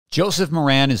Joseph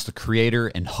Moran is the creator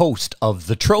and host of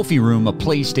The Trophy Room, a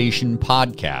PlayStation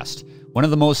podcast, one of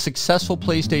the most successful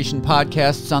PlayStation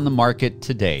podcasts on the market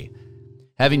today.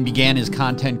 Having began his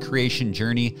content creation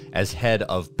journey as head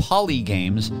of Poly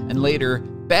Games and later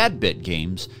Bad Bit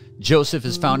Games, Joseph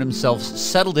has found himself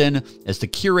settled in as the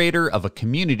curator of a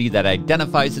community that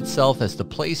identifies itself as the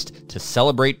place to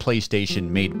celebrate PlayStation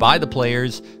made by the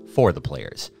players for the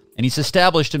players. And he's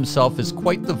established himself as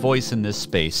quite the voice in this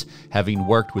space, having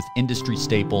worked with industry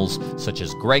staples such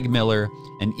as Greg Miller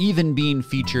and even being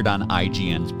featured on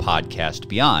IGN's podcast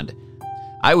Beyond.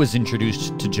 I was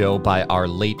introduced to Joe by our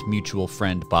late mutual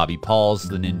friend Bobby Pauls,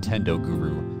 the Nintendo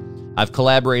guru. I've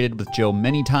collaborated with Joe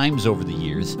many times over the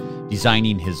years,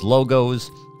 designing his logos,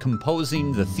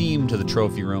 composing the theme to the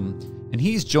Trophy Room, and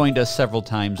he's joined us several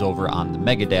times over on the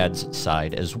Megadads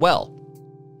side as well.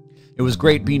 It was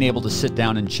great being able to sit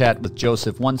down and chat with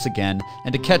Joseph once again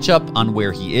and to catch up on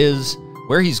where he is,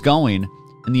 where he's going,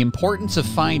 and the importance of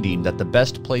finding that the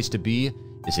best place to be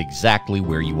is exactly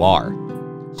where you are.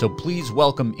 So please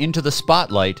welcome into the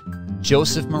spotlight,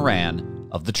 Joseph Moran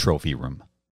of the Trophy Room.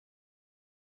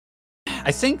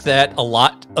 I think that a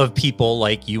lot of people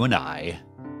like you and I,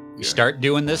 we start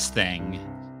doing this thing,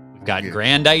 we've got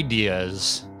grand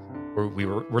ideas,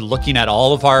 we're looking at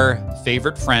all of our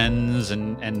favorite friends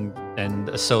and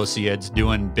associates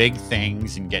doing big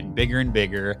things and getting bigger and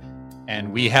bigger,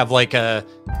 and we have a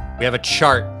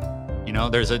chart, you know,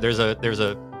 there's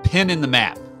a pin in the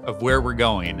map of where we're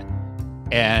going.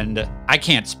 And I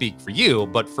can't speak for you,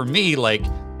 but for me, like,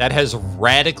 that has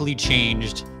radically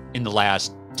changed in the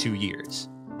last 2 years.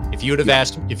 If you would have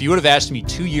asked me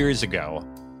 2 years ago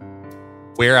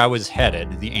where I was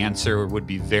headed, the answer would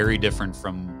be very different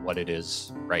from what it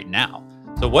is right now.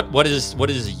 So what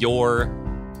is your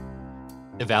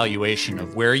evaluation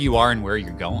of where you are and where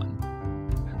you're going?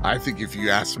 I think if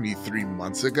you asked me 3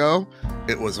 months ago,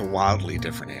 it was a wildly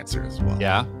different answer as well.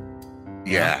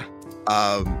 Yeah.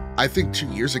 I think 2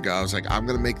 years ago, I was like, I'm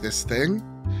going to make this thing,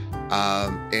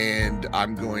 and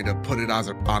I'm going to put it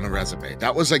on a resume.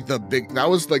 That was like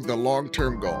the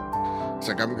long-term goal. It's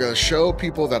like, I'm going to show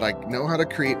people that I know how to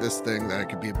create this thing, that I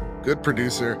can be a good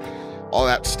producer, all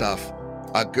that stuff,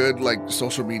 a good like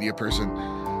social media person,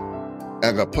 and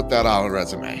I'm going to put that on a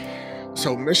resume.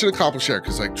 So mission accomplished there,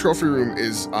 because like Trophy Room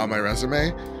is on my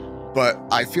resume. But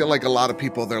I feel like a lot of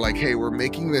people, they're like, hey, we're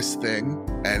making this thing,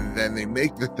 and then they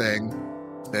make the thing,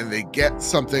 then they get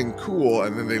something cool,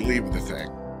 and then they leave the thing.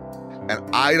 And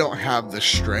I don't have the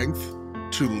strength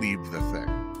to leave the thing.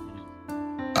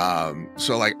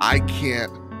 So like I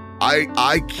can't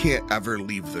ever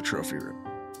leave the Trophy Room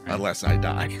unless I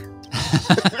die.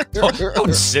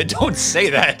 don't say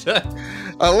that.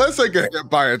 Unless I get hit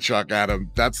by a truck, Adam.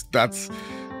 That's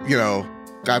you know.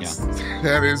 That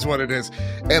is what it is.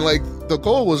 And like the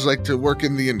goal was like to work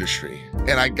in the industry,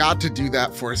 and I got to do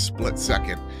that for a split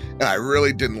second, and I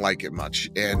really didn't like it much.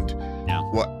 And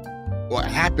what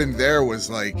happened there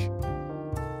was like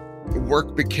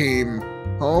work became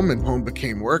home and home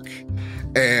became work.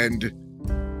 And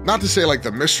not to say like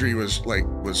the mystery was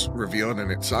revealed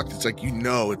and it sucked. It's like, you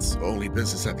know, it's only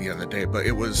business at the end of the day, but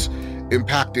it was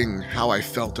impacting how I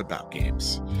felt about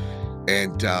games.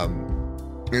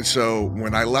 And so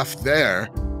when I left there,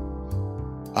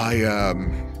 I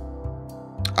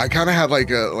kind of had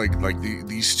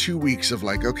these 2 weeks of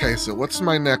like, okay, so what's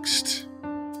my next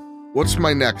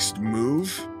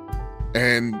move?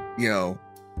 And you know,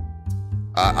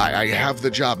 I have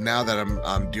the job now that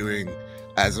I'm doing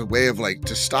as a way of like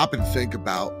to stop and think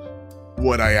about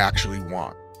what I actually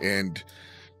want. And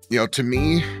you know, to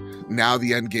me now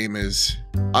the end game is,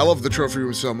 I love the Trophy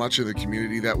Room so much, of the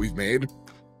community that we've made.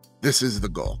 This is the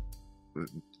goal.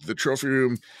 The Trophy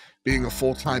Room being a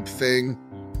full-time thing,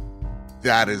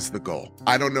 that is the goal.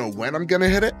 I don't know when I'm going to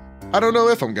hit it. I don't know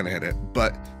if I'm going to hit it,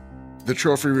 but the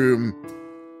Trophy Room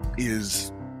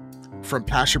is from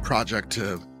passion project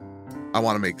to I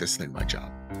want to make this thing my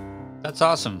job. That's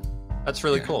awesome. That's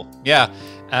really cool. Yeah.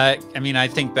 I mean, I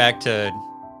think back to,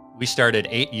 we started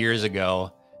 8 years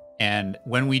ago, and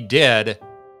when we did,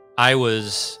 I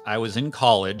was in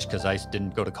college, because I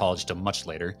didn't go to college till much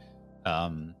later.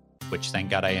 Which thank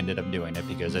God I ended up doing it,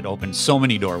 because it opened so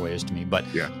many doorways to me. But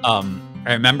I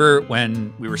remember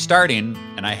when we were starting,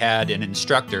 and I had an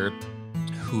instructor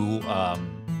who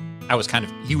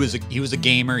he was a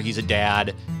gamer, he's a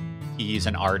dad, he's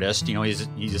an artist, you know,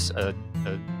 he's a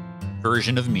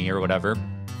version of me or whatever,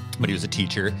 but he was a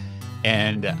teacher,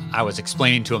 and I was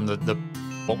explaining to him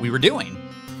what we were doing,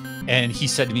 and he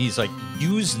said to me, he's like,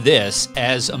 use this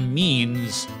as a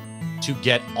means to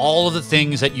get all of the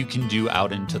things that you can do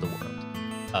out into the world.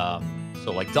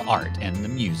 So like the art and the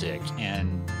music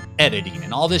and editing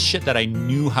and all this shit that I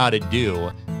knew how to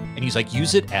do. And he's like,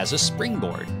 use it as a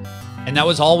springboard. And that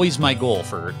was always my goal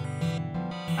for,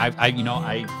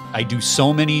 I do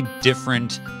so many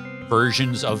different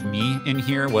versions of me in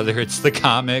here, whether it's the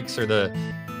comics or the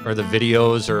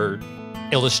videos or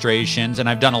illustrations. And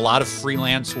I've done a lot of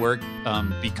freelance work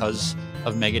because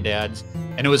of Megadads.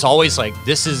 And it was always like,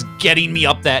 this is getting me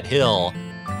up that hill.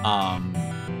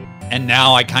 And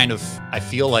now I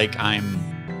feel like I'm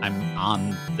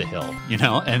on the hill, you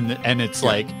know, and it's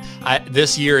like,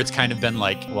 this year it's kind of been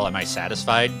like, well, am I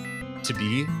satisfied to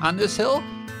be on this hill?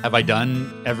 Have I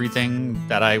done everything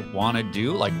that I want to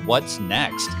do? Like, what's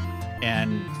next?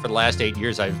 And for the last 8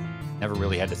 years, I've never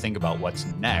really had to think about what's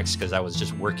next, because I was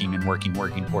just working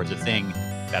towards a thing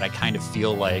that I kind of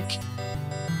feel like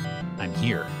I'm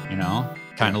here, you know,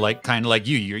 kind of like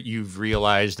you've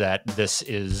realized that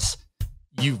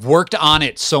you've worked on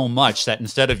it so much that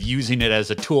instead of using it as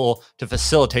a tool to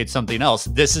facilitate something else,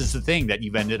 this is the thing that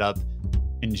you've ended up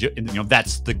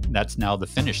that's now the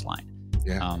finish line.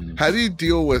 Yeah. How do you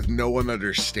deal with no one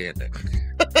understanding?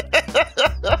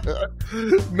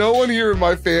 No one here in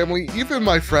my family, even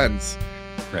my friends,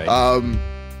 right,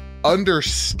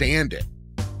 understand it.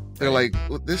 They're like,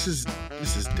 well, this is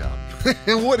dumb.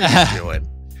 What are you doing?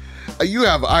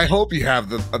 I hope you have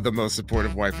the most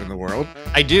supportive wife in the world.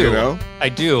 I do. You know? I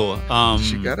do.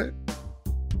 She got it?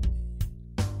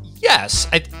 Yes.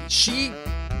 She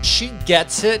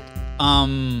gets it.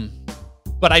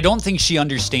 But I don't think she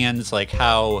understands like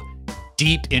how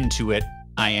deep into it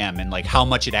I am and like how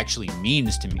much it actually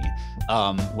means to me.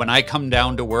 When I come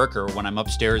down to work or when I'm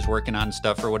upstairs working on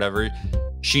stuff or whatever,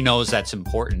 she knows that's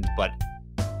important. But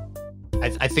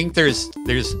I think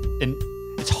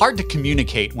it's hard to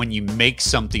communicate when you make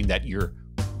something that you're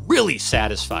really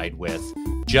satisfied with,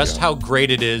 just how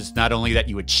great it is, not only that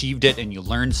you achieved it and you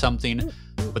learned something,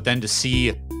 but then to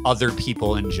see other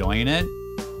people enjoying it.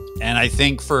 And I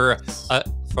think for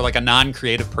like a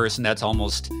non-creative person, that's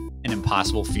almost an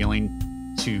impossible feeling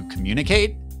to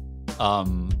communicate.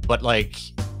 But like,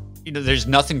 you know, there's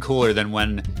nothing cooler than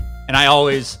when, and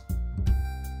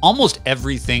almost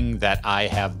everything that I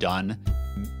have done,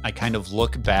 I kind of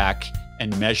look back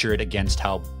and measure it against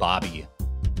how Bobby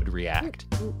would react.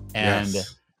 And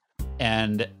Yes.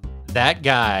 and that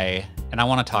guy, and I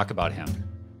want to talk about him,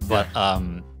 but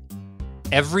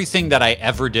everything that I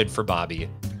ever did for Bobby,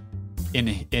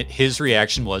 his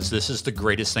reaction was, this is the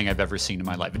greatest thing I've ever seen in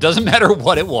my life. It doesn't matter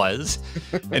what it was,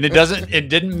 and it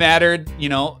didn't matter, you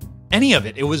know, any of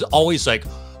it. It was always like,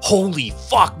 holy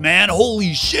fuck, man,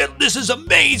 holy shit, this is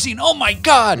amazing, oh my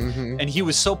God. Mm-hmm. And he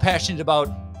was so passionate about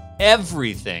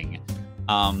everything.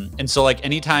 And so like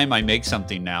anytime I make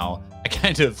something now, I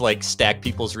kind of like stack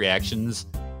people's reactions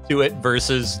to it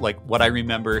versus like what I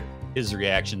remember his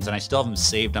reactions. And I still have them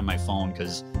saved on my phone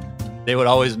because they would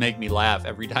always make me laugh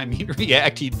every time he'd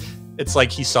react. It's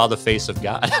like he saw the face of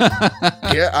God.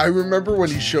 Yeah, I remember when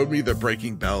he showed me the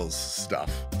Breaking Bells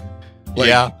stuff.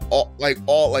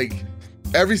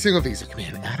 Every single thing. He's like,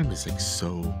 man, Adam is like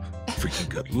so freaking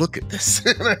good. Look at this.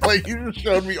 And like, he just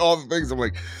showed me all the things. I'm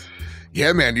like,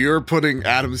 yeah, man, you're putting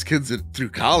Adam's kids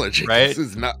through college. Right? This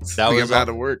is nuts. That was out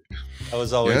of work. That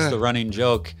was always the running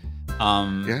joke.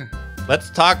 Yeah. Let's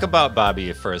talk about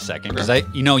Bobby for a second, because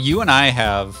you and I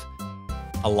have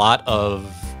a lot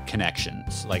of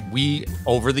connections. Like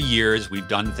over the years, we've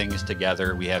done things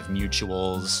together. We have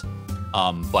mutuals.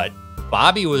 But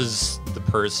Bobby was the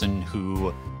person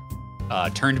who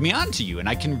turned me on to you, and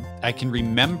I can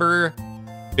remember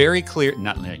very clear.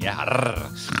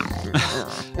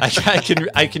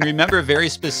 I can remember very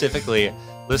specifically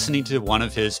listening to one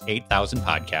of his 8,000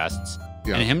 podcasts,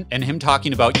 and him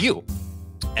talking about you,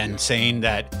 and saying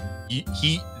that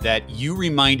you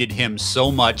reminded him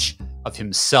so much of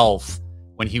himself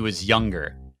when he was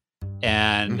younger,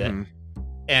 and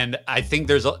I think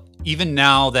there's even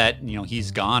now that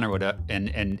he's gone or whatever,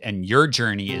 and your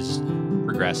journey is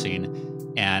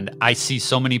progressing, and I see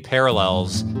so many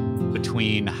parallels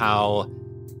between how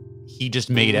he just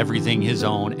made everything his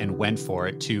own and went for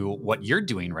it to what you're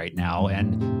doing right now.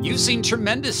 And you've seen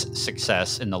tremendous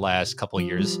success in the last couple of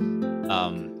years.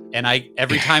 And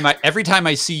every time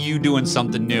I see you doing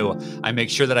something new, I make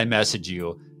sure that I message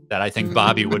you that I think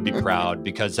Bobby would be proud,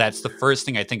 because that's the first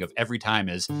thing I think of every time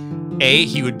is A,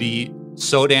 he would be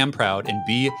so damn proud, and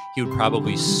B, he would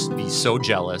probably be so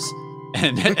jealous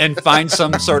and find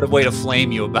some sort of way to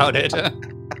flame you about it.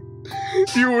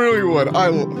 You really would.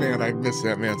 I miss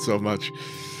that man so much.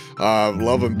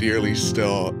 Love him dearly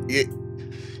still.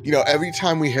 Every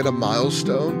time we hit a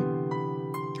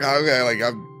milestone,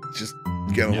 I'm just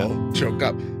getting a little choked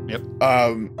up. Yep.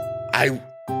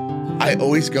 I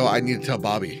always go, I need to tell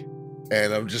Bobby.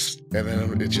 and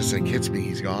then it just like hits me,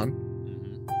 he's gone.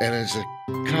 And it's like,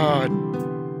 God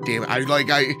damn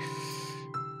it.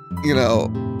 You know,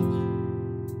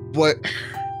 what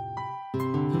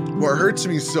hurts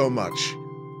me so much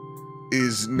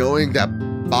is knowing that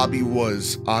Bobby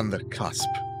was on the cusp.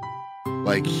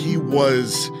 Like he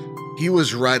was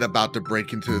right about to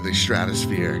break into the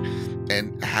stratosphere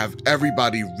and have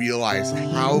everybody realize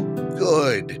how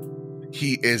good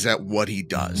he is at what he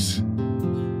does.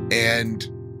 And,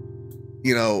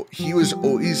 you know, he was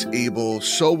always able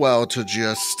so well to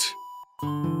just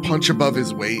punch above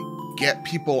his weight, get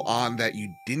people on that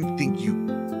you didn't think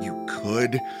you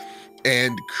could,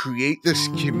 and create this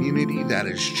community that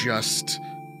is just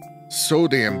so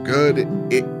damn good.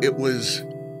 It was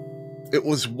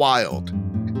wild.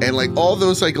 And like all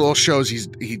those like little shows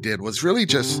he did was really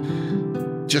just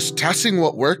testing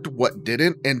what worked, what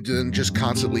didn't, and then just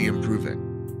constantly improving.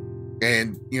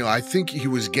 And, you know, I think he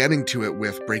was getting to it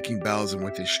with Breaking Bells and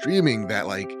with his streaming that,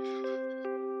 like,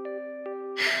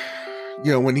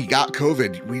 you know, when he got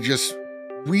COVID,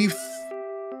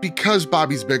 because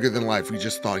Bobby's bigger than life, we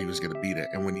just thought he was going to beat it.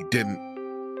 And when he didn't,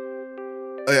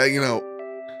 you know,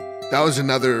 that was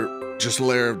another just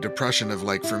layer of depression of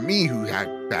like, for me who had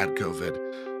bad COVID,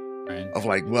 right, of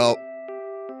like, well,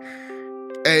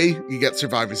 you get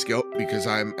survivor's guilt because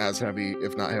I'm as heavy,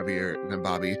 if not heavier than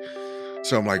Bobby.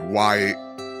 So I'm like, why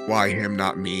him,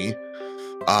 not me?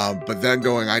 But then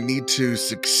going, I need to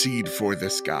succeed for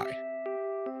this guy.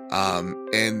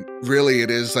 And really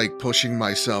it is like pushing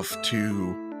myself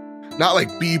to not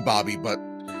like be Bobby, but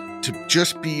to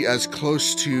just be as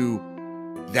close to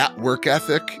that work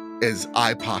ethic as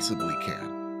I possibly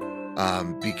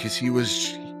can. Because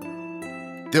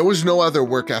there was no other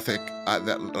work ethic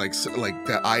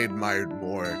that I admired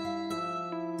more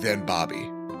than Bobby.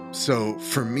 So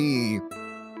for me,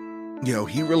 you know,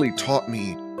 he really taught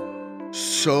me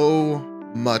so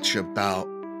much about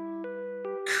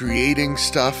creating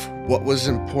stuff, what was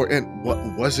important, what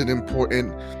wasn't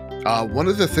important. One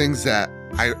of the things that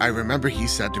I remember he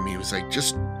said to me was like,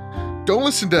 just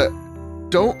don't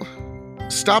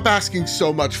stop asking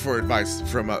so much for advice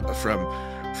from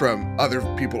other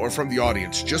people or from the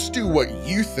audience. Just do what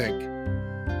you think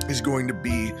is going to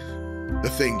be the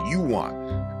thing you want.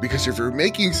 Because if you're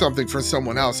making something for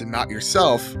someone else and not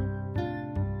yourself,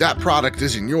 that product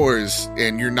isn't yours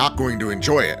and you're not going to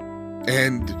enjoy it.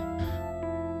 And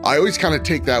I always kind of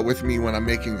take that with me when I'm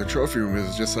making the trophy room.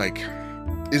 It's just like,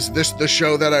 is this the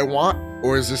show that I want?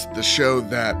 Or is this the show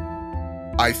that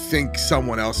I think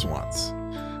someone else wants?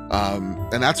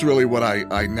 And that's really what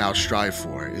I now strive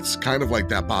for. It's kind of like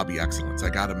that Bobby excellence. I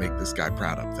got to make this guy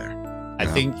proud up there. I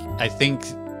think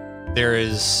there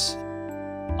is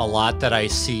a lot that I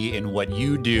see in what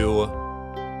you do,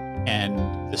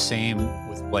 and the same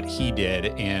with what he did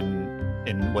in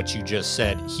what you just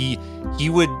said. He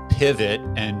would pivot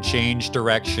and change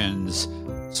directions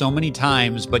so many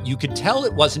times, but you could tell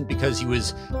it wasn't because he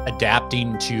was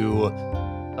adapting to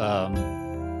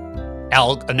an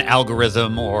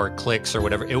algorithm or clicks or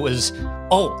whatever. It was,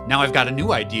 oh, now I've got a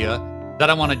new idea that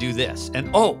I want to do this,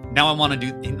 and oh, now I want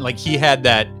to do, like, he had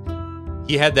that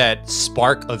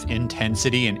spark of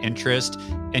intensity and interest,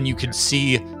 and you could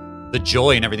see the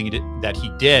joy in everything that he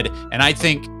did. And I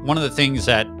think one of the things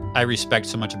that I respect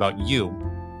so much about you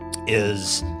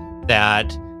is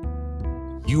that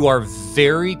you are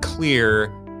very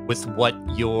clear with what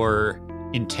your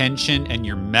intention and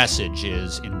your message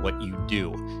is in what you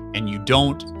do. And you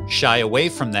don't shy away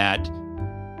from that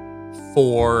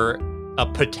for a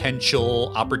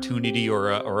potential opportunity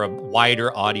or a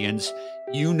wider audience.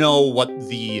 You know what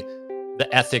the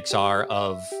ethics are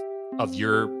of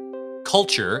your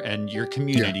culture and your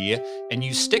community, and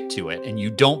you stick to it, and you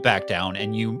don't back down,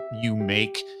 and you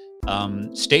make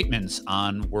statements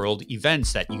on world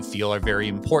events that you feel are very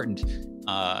important.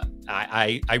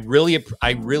 I really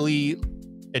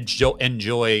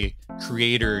enjoy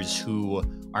creators who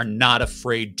are not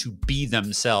afraid to be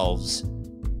themselves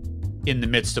in the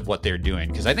midst of what they're doing,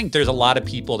 because I think there's a lot of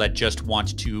people that just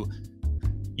want to,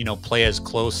 you know, play as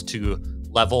close to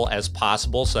level as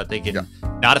possible so that they can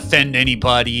not offend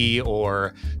anybody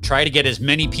or try to get as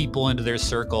many people into their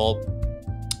circle.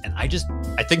 And I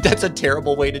think that's a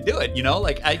terrible way to do it, you know?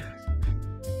 Like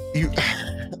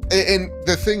and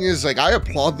the thing is, like, I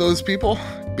applaud those people,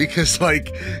 because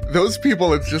like those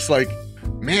people, it's just like,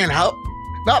 man, how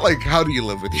do you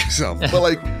live with yourself, but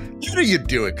like, how do you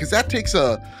do it? Because that takes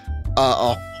a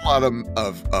lot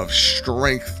of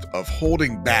strength of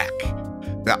holding back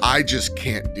that I just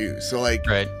can't do. So like,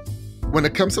 right, when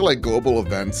it comes to like global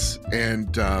events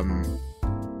and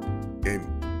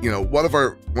you know, one of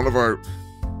our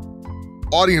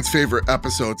audience favorite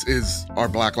episodes is our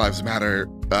Black Lives Matter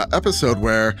episode,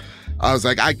 where I was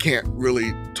like, I can't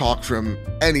really talk from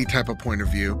any type of point of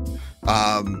view.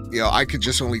 I could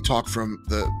just only talk from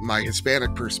my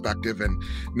Hispanic perspective, and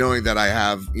knowing that I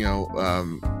have,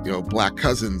 Black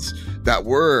cousins that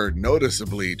were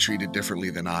noticeably treated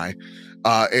differently than I.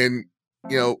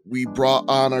 We brought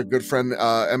on our good friend,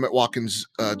 Emmett Watkins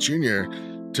Jr.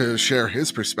 to share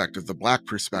his perspective, the Black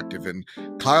perspective, and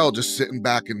Kyle just sitting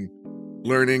back and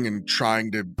learning and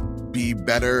trying to be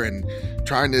better and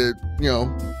trying to,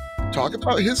 talk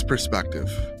about his perspective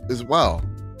as well.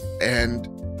 And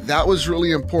that was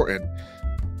really important.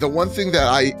 The one thing that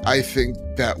I think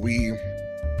that the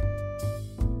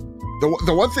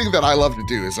one thing that I love to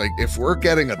do is, like, if we're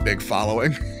getting a big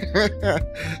following,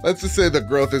 let's just say the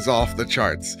growth is off the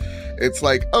charts. It's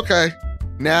like, okay,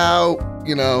 now,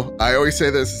 I always say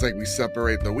this, it's like we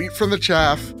separate the wheat from the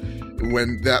chaff.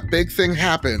 When that big thing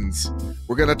happens,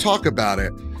 we're going to talk about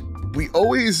it. We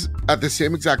always, at the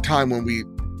same exact time when we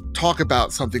talk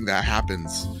about something that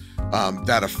happens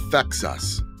that affects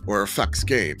us or affects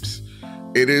games,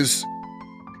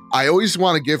 I always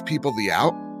want to give people the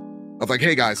out of, like,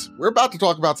 hey guys, we're about to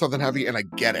talk about something heavy, and I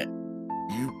get it.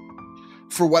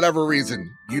 For whatever reason,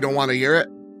 you don't want to hear it.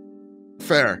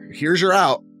 Fair. Here's your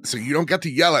out, so you don't get to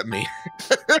yell at me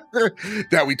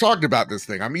that we talked about this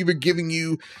thing. I'm even giving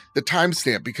you the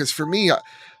timestamp, because for me, I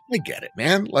get it,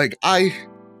 man. Like, I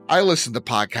listen to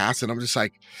podcasts and I'm just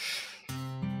like,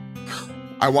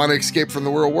 I want to escape from the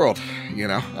real world.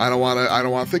 I don't want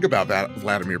to think about that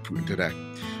Vladimir Putin today.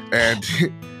 And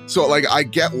so, like, I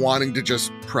get wanting to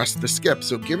just press the skip.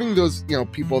 So giving those,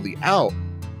 people the out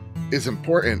is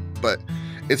important, but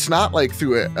it's not like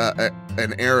through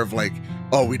an air of like,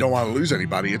 oh, we don't want to lose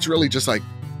anybody. It's really just like,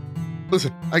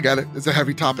 listen, I get it. It's a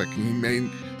heavy topic. You may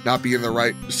not be in the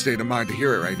right state of mind to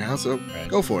hear it right now, so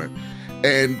Go for it.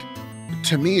 And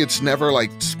to me, it's never like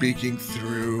speaking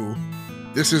through,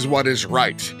 this is what is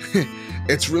right.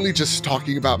 It's really just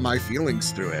talking about my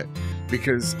feelings through it,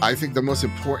 because I think the most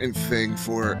important thing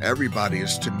for everybody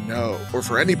is to know, or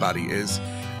for anybody, is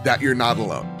that you're not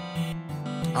alone.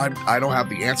 I don't have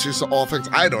the answers to all things.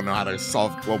 I don't know how to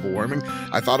solve global warming.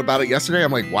 I thought about it yesterday.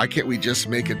 I'm like, why can't we just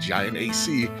make a giant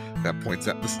AC that points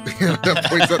at the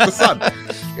sun?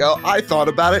 I thought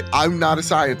about it. I'm not a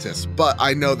scientist, but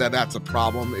I know that that's a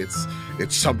problem. It's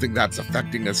something that's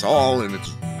affecting us all, and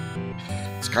it's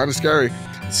kind of scary.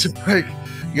 It's like,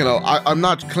 I'm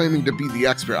not claiming to be the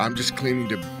expert. I'm just claiming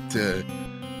that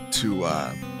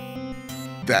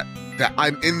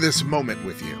I'm in this moment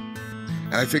with you.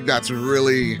 And I think that's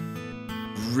really,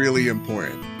 really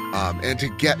important. And to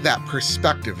get that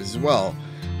perspective as well.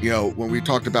 When we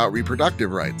talked about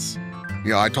reproductive rights,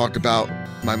 I talked about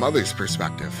my mother's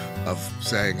perspective of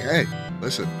saying, hey,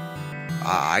 listen,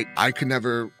 I can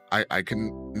never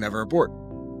abort,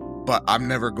 but I'm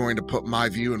never going to put my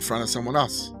view in front of someone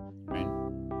else.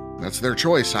 That's their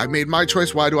choice. I made my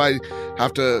choice. Why do I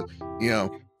have to,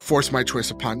 force my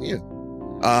choice upon you?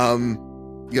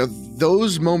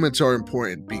 Those moments are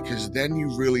important, because then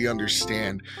you really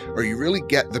understand, or you really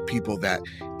get the people that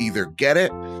either get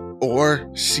it or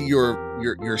see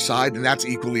your side. And that's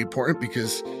equally important,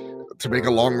 because to make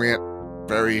a long rant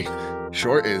very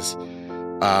short is,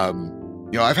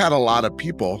 I've had a lot of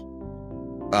people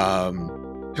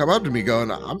come up to me going,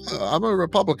 I'm a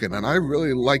Republican and I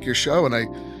really like your show, and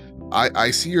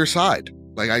I see your side.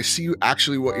 Like, I see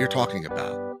actually what you're talking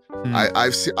about.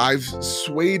 I've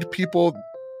swayed people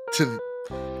to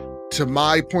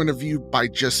my point of view by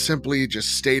just simply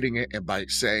stating it, and by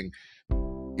saying,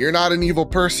 you're not an evil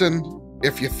person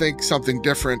if you think something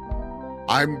different.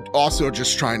 I'm also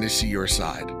just trying to see your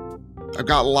side. I've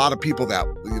got a lot of people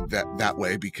that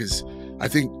way, because I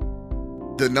think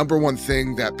the number one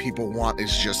thing that people want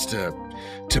is just to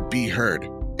be heard.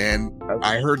 And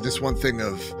I heard this one thing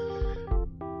of,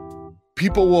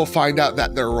 people will find out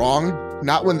that they're wrong,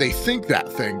 not when they think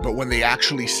that thing, but when they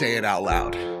actually say it out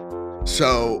loud.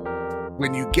 So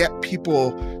when you get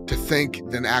people to think,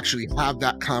 then actually have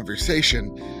that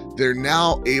conversation, they're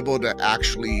now able to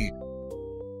actually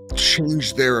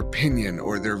change their opinion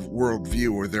or their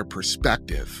worldview or their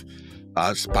perspective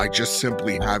by just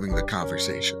simply having the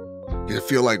conversation. I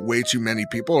feel like way too many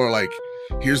people are like,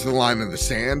 here's the line in the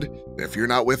sand. If you're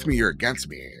not with me, you're against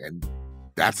me. And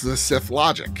that's the Sith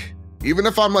logic. Even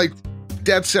if I'm like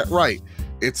dead set right,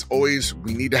 it's always,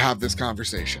 we need to have this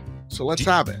conversation. So let's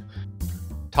have it.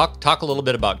 Talk a little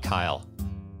bit about Kyle.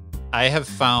 I have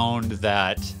found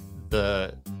that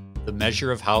the measure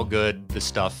of how good the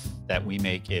stuff that we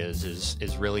make is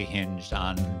really hinged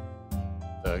on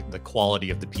the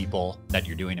quality of the people that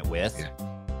you're doing it with.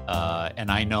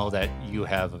 And I know that you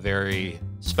have a very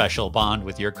special bond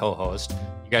with your co-host.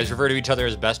 You guys refer to each other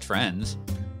as best friends.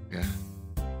 Yeah.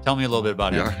 Tell me a little bit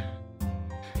about him.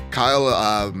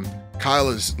 Kyle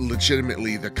is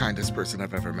legitimately the kindest person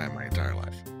I've ever met in my entire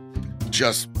life.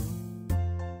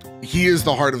 He is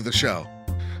the heart of the show.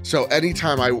 So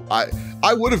anytime I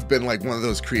would have been like one of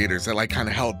those creators that like kind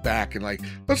of held back and like,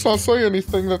 let's not say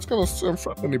anything that's going to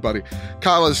offend anybody.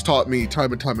 Kyle has taught me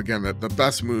time and time again that the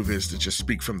best move is to just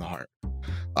speak from the heart,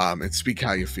 and speak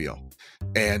how you feel.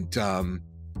 And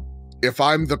if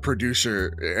I'm the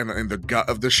producer and the gut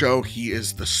of the show, he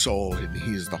is the soul and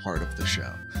he is the heart of the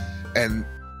show. And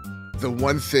the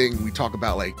one thing we talk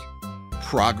about, like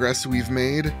progress we've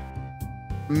made,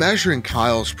 measuring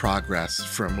Kyle's progress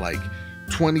from like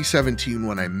 2017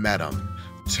 when I met him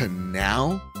to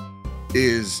now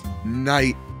is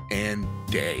night and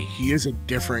day. He is a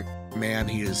different man.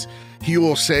 He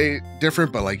will say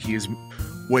different, but like he is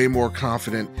way more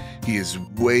confident. He is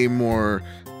way more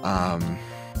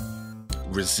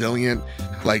resilient.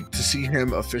 Like to see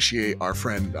him officiate our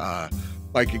friend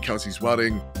Mike and Kelsey's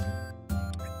wedding,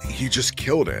 he just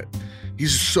killed it.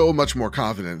 He's so much more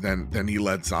confident than he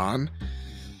lets on.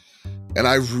 And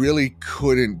I really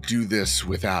couldn't do this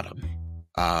without him.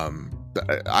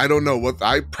 I don't know what,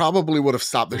 I probably would have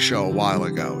stopped the show a while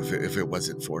ago if it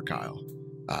wasn't for Kyle.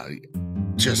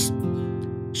 Just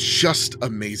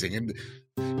amazing. And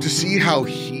to see how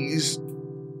he's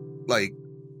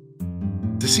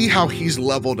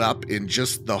leveled up in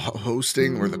just the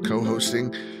hosting or the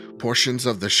co-hosting portions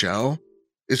of the show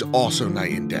is also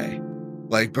night and day.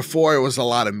 Like before it was a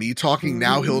lot of me talking.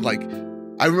 Now he'll like,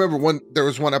 I remember there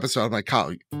was one episode I'm like,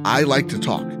 Kyle, I like to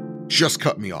talk. Just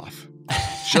cut me off.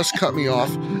 Just cut me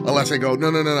off. Unless I go, no,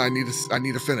 I need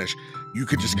to finish. You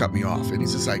could just cut me off. And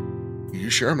he's just like, are you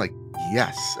sure? I'm like,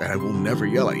 yes. And I will never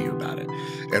yell at you about it.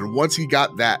 And once he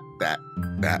got that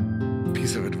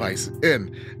piece of advice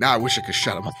in, now I wish I could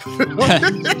shut him up.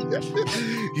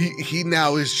 he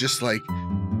now is just like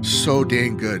so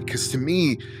dang good. Because to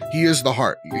me, he is the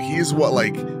heart. He is what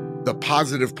like the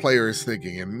positive player is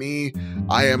thinking, and me,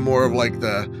 I am more of like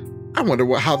I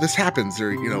wonder how this happens,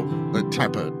 or the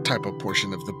type of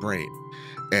portion of the brain.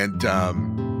 And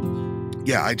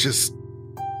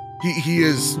he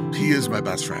is my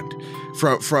best friend.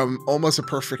 From almost a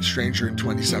perfect stranger in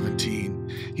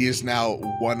 2017, he is now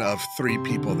one of 3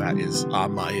 people that is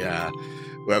on my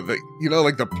like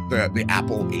the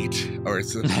Apple 8 or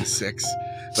it's the 6,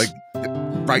 like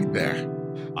right there.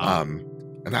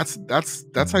 And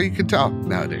that's how you can tell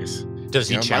nowadays. Does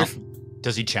he challenge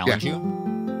you?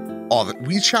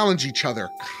 We challenge each other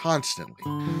constantly.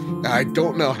 Now, I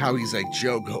don't know how he's like,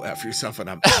 Joe, go F yourself, and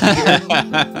I'm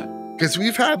because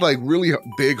we've had like really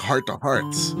big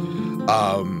heart-to-hearts,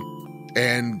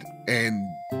 and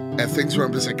things where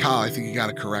I'm just like, Kyle, I think you got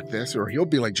to correct this, or he'll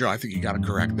be like, Joe, I think you got to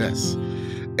correct this.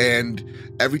 And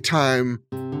every time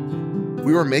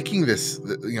we were making this,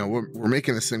 we're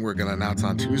making this thing we're going to announce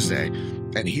on Tuesday,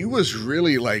 and he was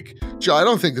really like, Joe, I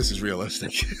don't think this is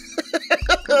realistic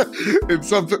in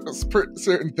some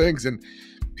certain things. And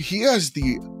he has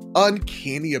the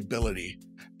uncanny ability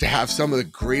to have some of the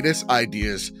greatest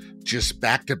ideas just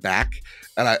back to back.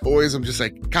 And I always am just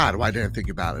like, God, why didn't I think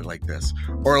about it like this?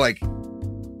 Or like,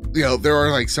 there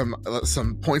are like some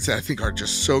points that I think are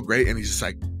just so great. And he's just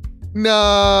like,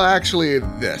 no, actually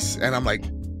this. And I'm like,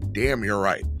 damn, you're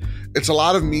right. It's a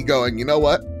lot of me going, you know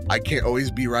what? I can't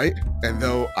always be right. And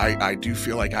though I do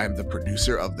feel like I'm the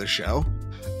producer of the show,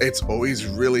 it's always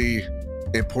really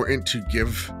important to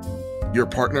give your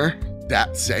partner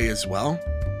that say as well.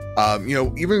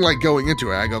 Even like going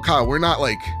into it, I go, Kyle, we're not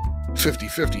like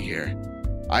 50-50 here.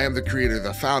 I am the creator,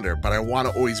 the founder, but I want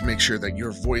to always make sure that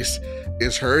your voice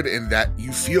is heard and that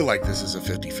you feel like this is a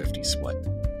 50-50 split.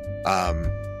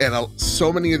 And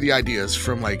so many of the ideas,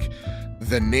 from like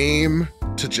the name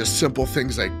to just simple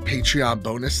things like Patreon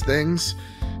bonus things,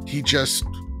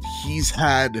 he's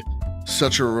had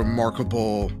such a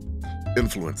remarkable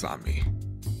influence on me.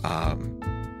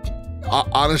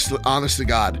 Honest to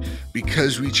God,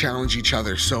 because we challenge each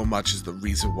other so much is the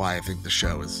reason why I think the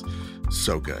show is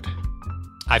so good.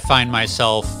 I find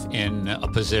myself in a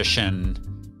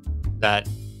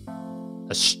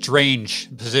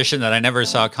strange position that I never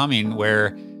saw coming,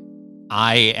 where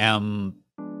I am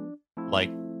like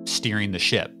steering the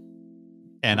ship,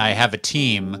 and I have a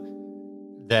team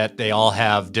that they all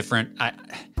have different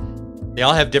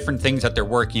things that they're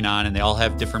working on, and they all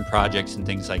have different projects and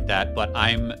things like that. But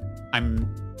I'm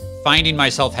finding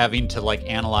myself having to like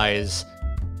analyze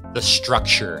the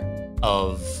structure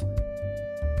of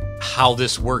how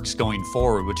this works going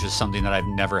forward, which is something that I've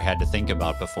never had to think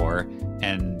about before.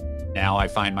 And now I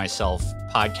find myself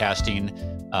podcasting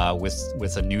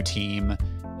with a new team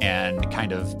and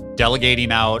kind of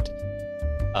delegating out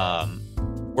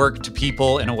work to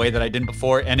people in a way that I didn't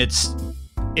before, and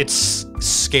it's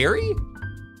scary,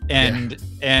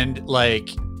 and like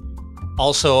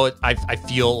also I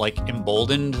feel like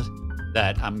emboldened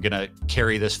that I'm gonna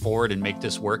carry this forward and make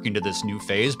this work into this new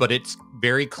phase, but it's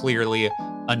very clearly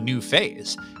a new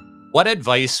phase. What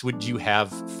advice would you have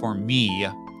for me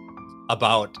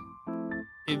about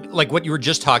like what you were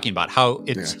just talking about, how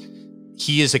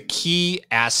he is a key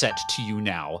asset to you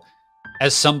now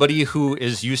as somebody who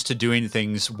is used to doing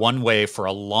things one way for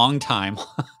a long time?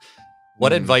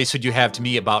 What advice would you have to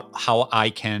me about how I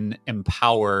can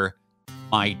empower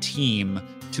my team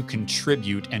to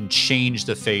contribute and change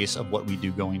the face of what we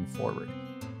do going forward?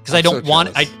 Because I don't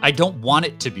want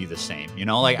it to be the same, you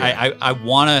know, like I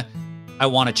want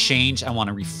to change. I want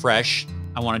to refresh.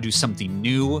 I want to do something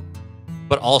new,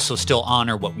 but also still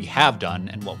honor what we have done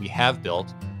and what we have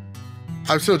built.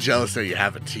 I'm so jealous that you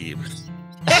have a team.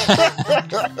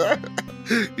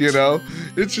 You know,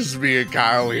 it's just me and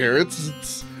Kyle here.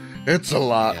 It's a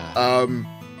lot. Yeah.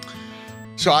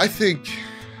 So I think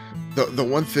the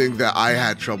one thing that I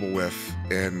had trouble with,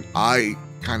 and I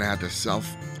kind of had to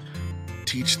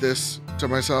self-teach this to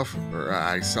myself, or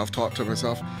I self-taught to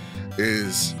myself,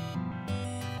 is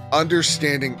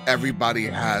understanding everybody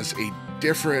has a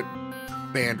different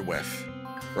bandwidth,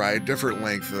 right? Different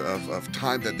length of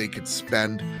time that they could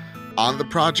spend on the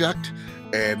project,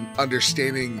 and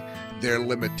understanding their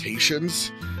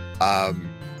limitations.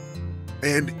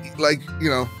 And like, you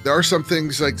know, there are some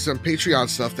things like some Patreon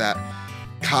stuff that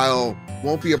Kyle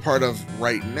won't be a part of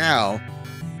right now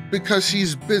because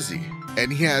he's busy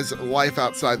and he has life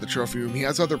outside the trophy room. He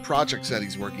has other projects that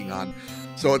he's working on.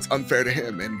 So it's unfair to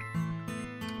him. And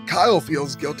Kyle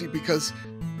feels guilty because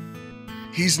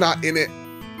he's not in it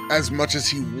as much as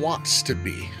he wants to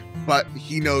be, but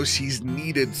he knows he's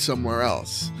needed somewhere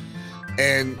else.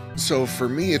 And so for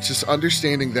me, it's just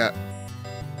understanding that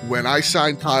when I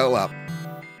signed Kyle up,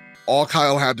 all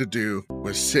Kyle had to do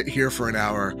was sit here for an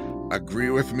hour, agree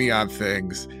with me on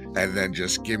things, and then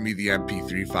just give me the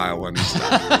MP3 file when he's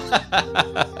done.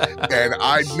 And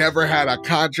I never had a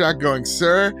contract going,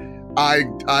 sir,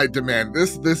 I demand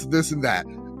this, and that.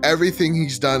 Everything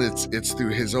he's done, it's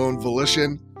through his own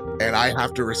volition, and I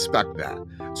have to respect that.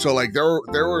 So like there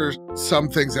were some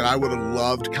things that I would have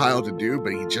loved Kyle to do,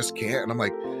 but he just can't. And I'm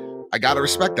like, I gotta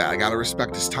respect that. I gotta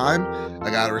respect his time. I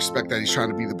gotta respect that he's trying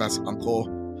to be the best uncle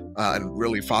and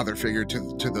really father figure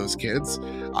to those kids.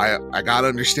 I gotta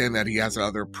understand that he has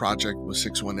another project with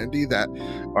 6-1 Indie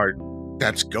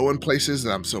that's going places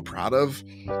that I'm so proud of.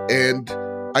 And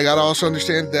I gotta also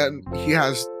understand that he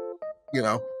has, you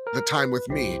know, the time with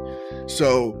me.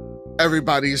 So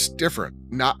everybody's different.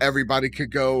 Not everybody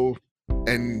could go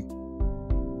and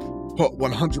put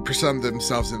 100% of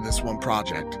themselves in this one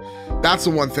project. That's the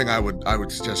one thing I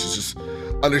would suggest, is just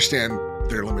understand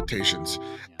their limitations,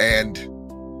 and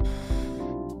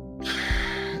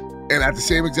at the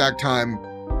same exact time,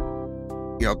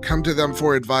 you know, come to them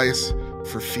for advice,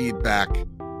 for feedback.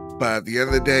 But at the end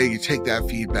of the day, you take that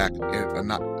feedback and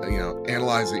not, you know,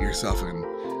 analyze it yourself and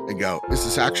go, is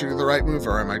this actually the right move,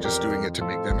 or am I just doing it to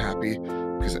make them happy?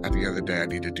 Because at the end of the day, I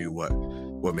need to do what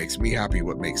makes me happy,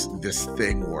 what makes this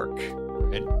thing work.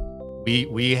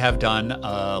 We have done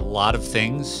a lot of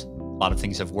things. A lot of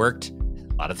things have worked.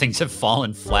 A lot of things have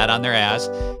fallen flat on their ass.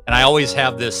 And I always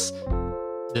have this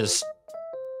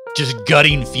just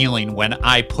gutting feeling when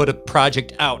I put a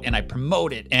project out and I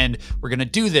promote it and we're going to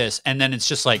do this. And then it's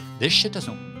just like, this shit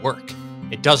doesn't work.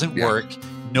 It doesn't work.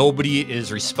 Nobody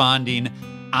is responding.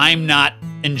 I'm not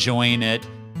enjoying it.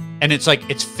 And it's like,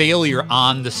 it's failure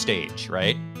on the stage,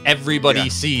 right? Everybody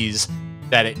sees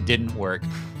that it didn't work.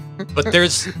 But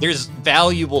there's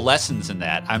valuable lessons in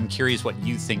that. I'm curious what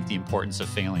you think the importance of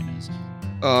failing is.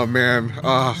 Oh, man.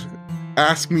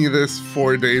 Ask me this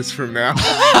 4 days from now.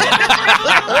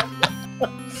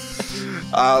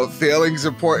 Failing's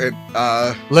important.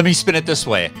 Let me spin it this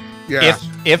way. Yeah.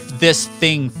 If this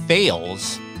thing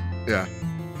fails,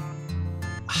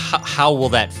 how will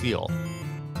that feel?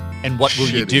 And what will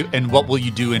you do? And what will you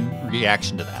do in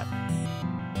reaction to that?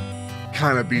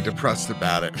 Kind of be depressed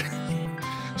about it.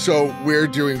 So we're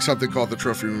doing something called the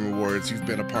Trophy Room Awards. You've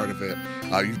been a part of it.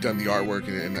 You've done the artwork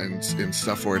and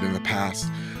stuff for it in the past.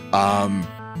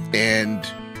 And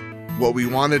what we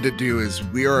wanted to do is,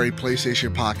 we are a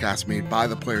PlayStation podcast made by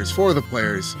the players for the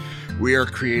players. We are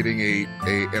creating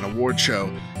an award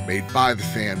show made by the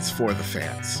fans for the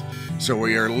fans. So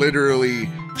we are literally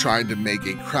trying to make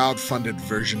a crowd-funded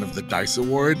version of the DICE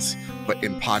Awards, but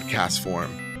in podcast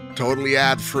form. Totally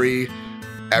ad-free.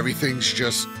 everything's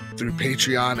just through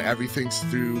Patreon, everything's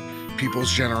through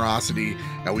people's generosity,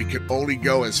 and we can only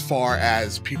go as far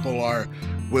as people are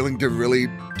willing to really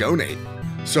donate.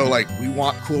 So like, we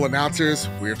want cool announcers.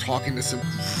 We're talking to some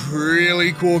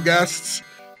really cool guests.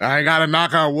 I gotta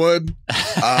knock on wood.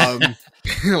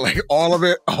 Like all of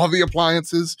it, all the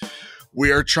appliances.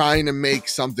 We are trying to make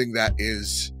something that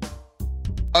is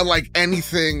unlike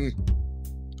anything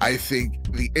I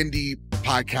think the indie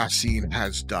podcast scene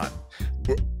has done.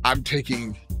 I'm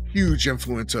taking huge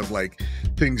influence of like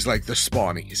things like the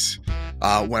Spawnies.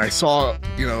 When I saw,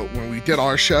 when we did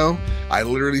our show, I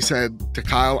literally said to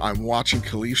Kyle, I'm watching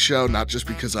Khalif's show, not just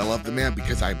because I love the man,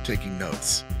 because I'm taking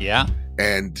notes. Yeah.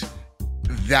 And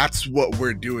that's what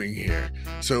we're doing here.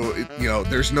 So,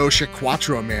 there's no shit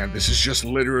Quattro, man. This is just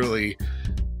literally,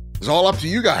 it's all up to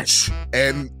you guys.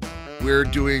 And we're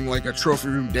doing like a trophy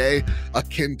room day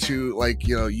akin to like,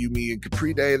 you, me, and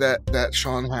Capri Day that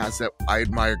Sean has that I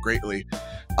admire greatly.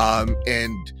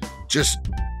 And just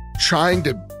trying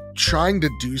to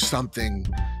do something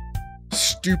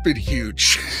stupid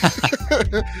huge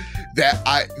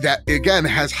that again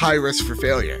has high risk for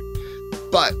failure.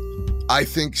 But I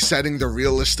think setting the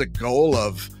realistic goal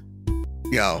of,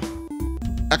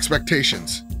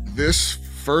 expectations. This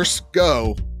first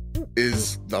go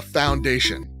is the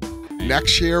foundation.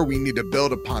 Next year, we need to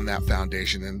build upon that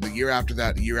foundation. And the year after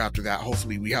that,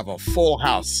 hopefully we have a full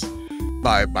house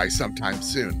by sometime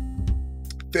soon.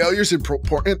 Failure is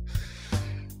important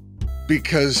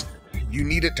because you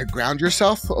need it to ground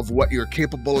yourself of what you're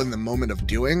capable in the moment of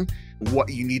doing, what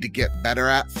you need to get better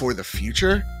at for the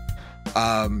future,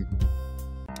 and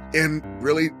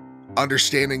really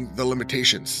understanding the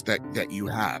limitations that you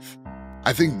have.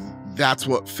 I think that's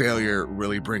what failure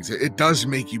really brings. It does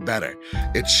make you better.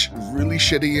 It's really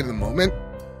shitty in the moment,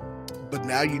 but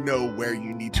now you know where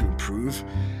you need to improve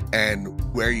and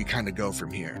where you kind of go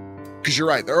from here. Because you're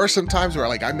right, there are some times where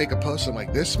like I make a post, I'm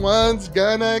like, this one's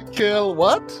gonna kill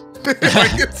what?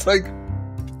 It's like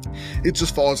it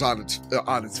just falls on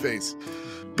its face.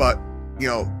 But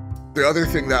the other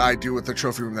thing that I do with the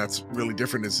trophy room that's really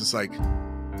different is just like,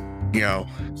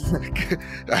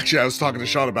 actually I was talking to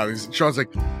Sean about it. Sean's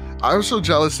like, I'm so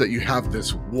jealous that you have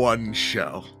this one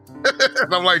show.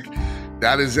 And I'm like,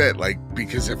 that is it. Like,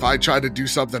 because if I try to do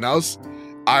something else,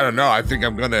 I don't know, I think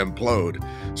I'm gonna implode.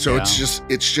 So yeah.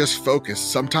 it's just focus.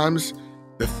 Sometimes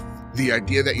the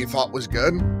idea that you thought was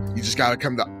good, you just gotta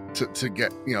come to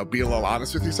get, be a little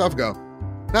honest with yourself, go,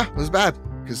 nah, it was bad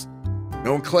because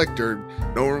no one clicked or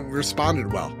no one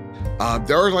responded well.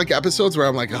 There are like episodes where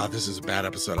I'm like, oh, this is a bad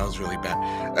episode, I was really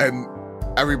bad, and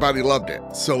everybody loved it.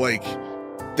 So like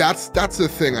that's the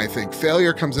thing. I think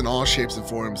failure comes in all shapes and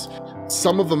forms.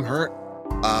 Some of them hurt,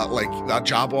 like that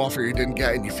job offer you didn't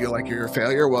get and you feel like you're a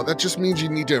failure. Well, that just means you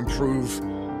need to improve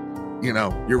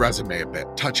your resume a bit,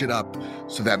 touch it up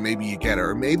so that maybe you get it.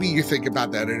 Or maybe you think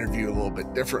about that interview a little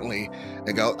bit differently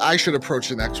and go, I should approach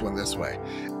the next one this way.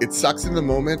 It sucks in the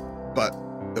moment, but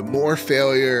the more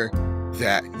failure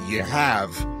that you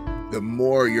have, the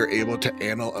more you're able to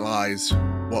analyze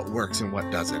what works and what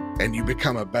doesn't. And you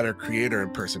become a better creator in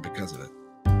person because of it.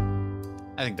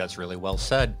 I think that's really well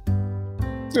said.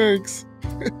 Thanks.